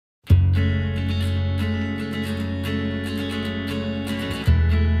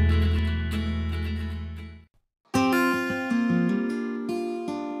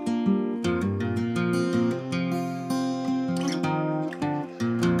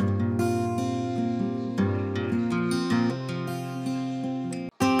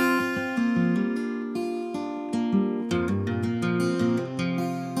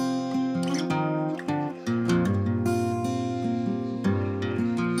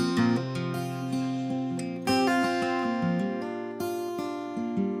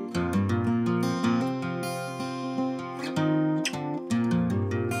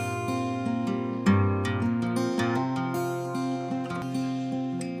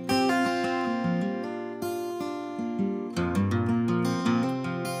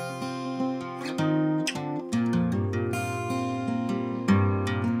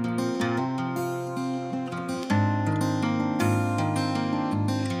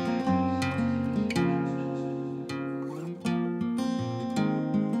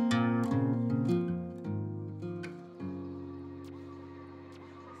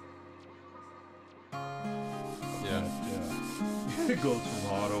goes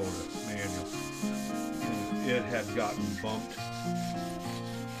from auto to manual. And it had gotten bumped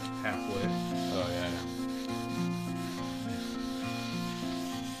halfway. Oh yeah.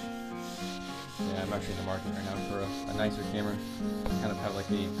 Yeah, I'm actually in the market right now for a nicer camera. Kind of have like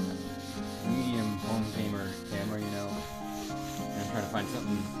a medium home gamer camera, you know. And I'm trying to find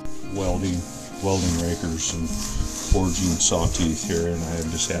something. Welding rakers and forging saw teeth here, and I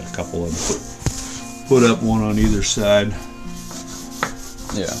just had a couple of them put up, one on either side.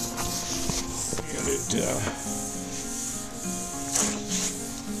 Yeah. And it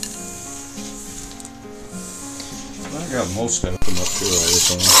I got most of them up here all the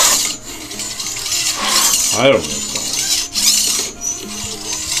time. I don't know.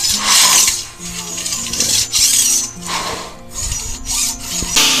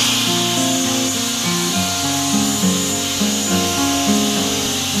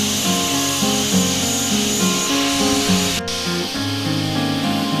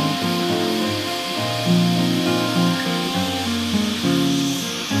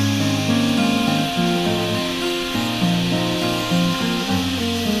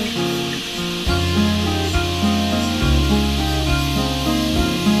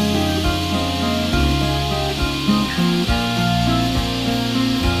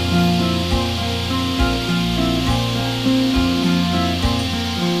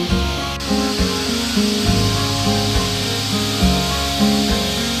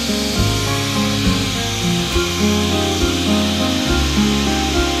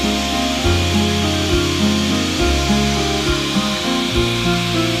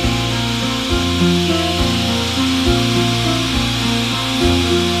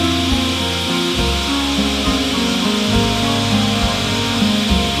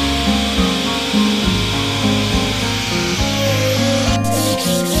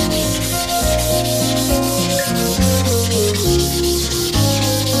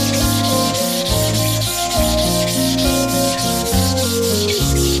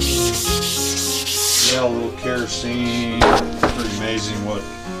 A little kerosene. Pretty amazing what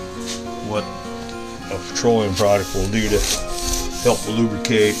a petroleum product will do to help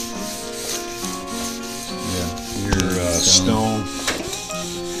lubricate your stone.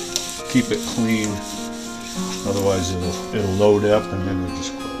 Keep it clean. Otherwise, it'll load up and then it'll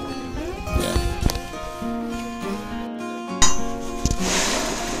just grow again. Yeah.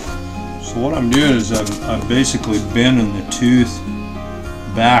 So what I'm doing is I'm basically bending the tooth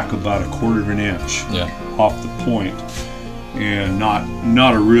back about 1/4 of an inch off the point, and not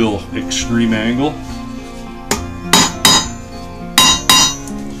a real extreme angle.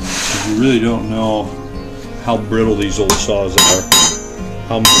 You really don't know how brittle these old saws are,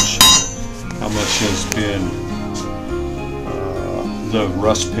 how much has been the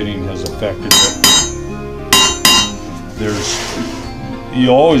rust pitting has affected it. You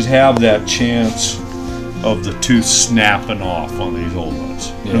always have that chance of the tooth snapping off on these old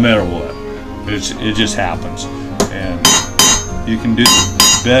ones, no matter what. It just happens, and you can do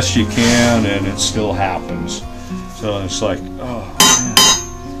the best you can, and it still happens. So it's like, oh man.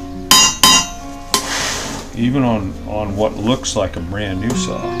 Even on what looks like a brand new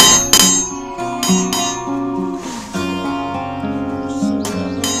saw.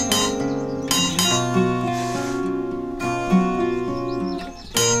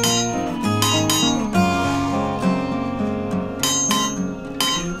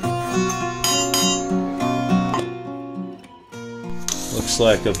 Looks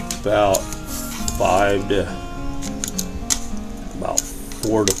like about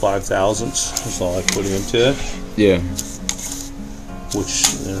 4 to 5 thousandths. That's all I put into it. Yeah. Which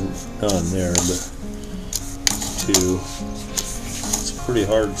they're done there, but 2. It's a pretty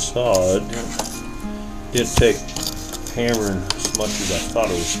hard saw. It didn't take hammering as much as I thought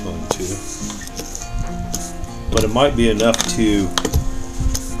it was going to. But it might be enough to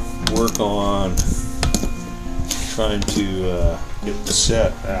work on trying to get the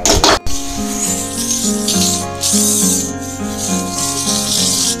set out of it.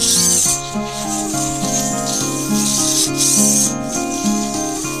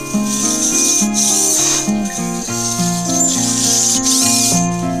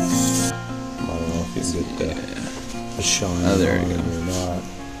 I don't know if you can get the shine Oh, there you on go. or not.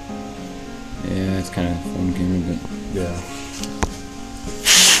 Yeah, it's kind of phone camera, but Yeah.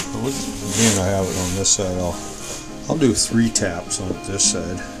 Well, being I have it on this side, I'll do 3 taps on this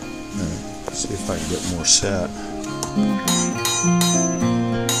side. See if I can get more set.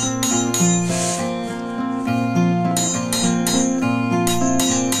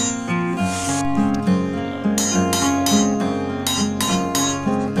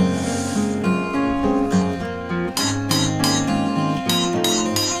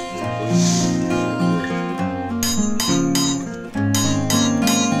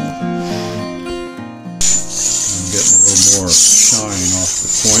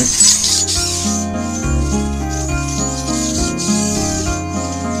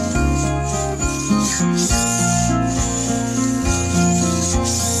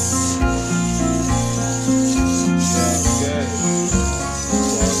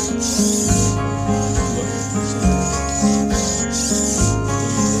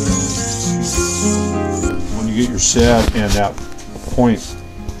 set and that point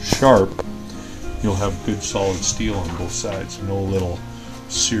sharp, you'll have good solid steel on both sides. No little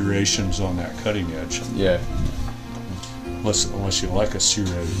serrations on that cutting edge. Yeah. Unless you like a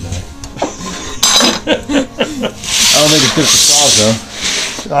serrated knife. I don't think it fits the saws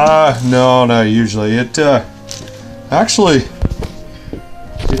though. No, not usually. It actually,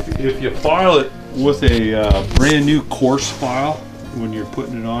 if you file it with a brand new coarse file, when you're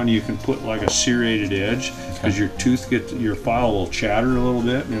putting it on, you can put like a serrated edge, because your your file will chatter a little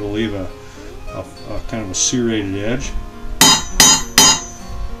bit, and it'll leave a kind of a serrated edge.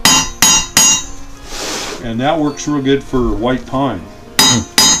 And that works real good for white pine.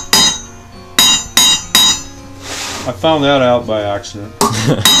 I found that out by accident.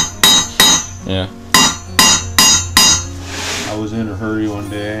 Yeah. I was in a hurry one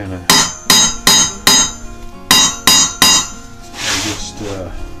day and I just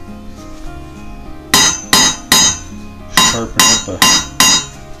sharpened up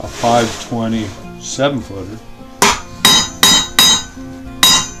a 520 7-footer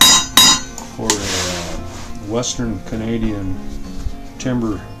for a Western Canadian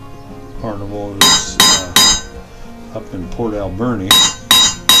timber carnival that's up in Port Alberni,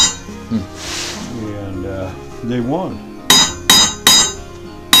 and they won.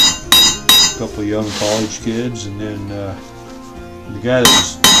 A couple of young college kids, and then the guy that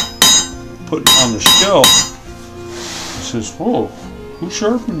was putting it on the shelf, he says, "Whoa, who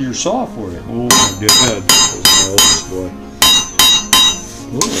sharpened your saw for you?" "Oh, my dad." That was my oldest boy.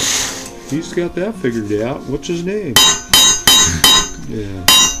 "Oh, he's got that figured out. What's his name?" Yeah.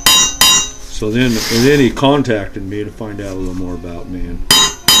 So then he contacted me to find out a little more about me, and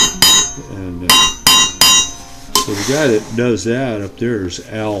so the guy that does that up there is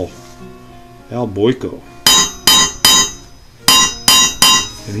Al Boyko,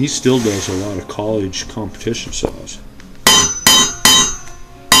 and he still does a lot of college competition saws.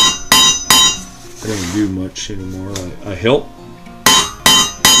 I don't do much anymore. I help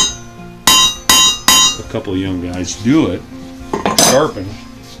a couple of young guys do it, sharpen.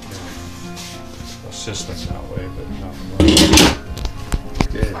 System that way, but not much.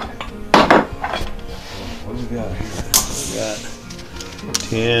 Okay. What do we got here? We got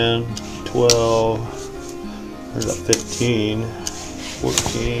 10, 12, there's a 15,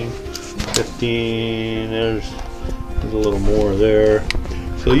 14, 15, there's a little more there.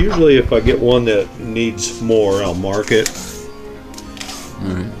 So usually if I get one that needs more, I'll mark it.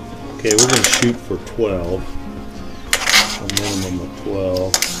 Alright. Okay, we're going to shoot for 12. A minimum of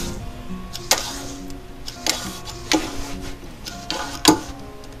 12.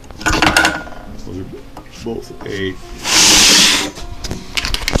 Both 8.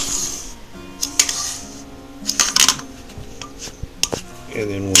 And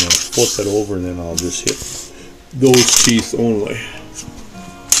then when I flip it over, then I'll just hit those teeth only.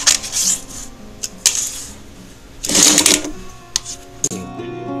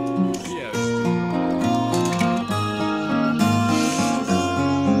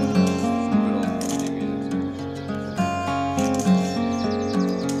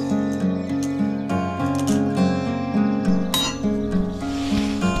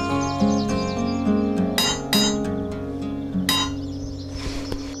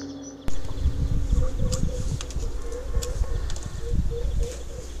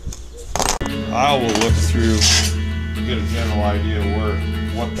 I will look through to get a general idea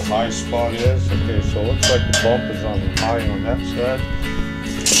what the high spot is. Okay, so it looks like the bump is on the high on that side.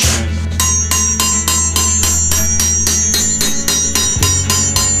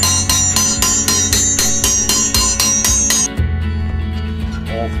 And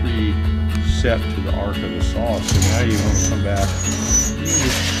all three set to the arc of the saw. So now you want to come back,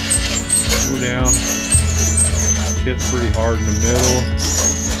 go down, hit pretty hard in the middle.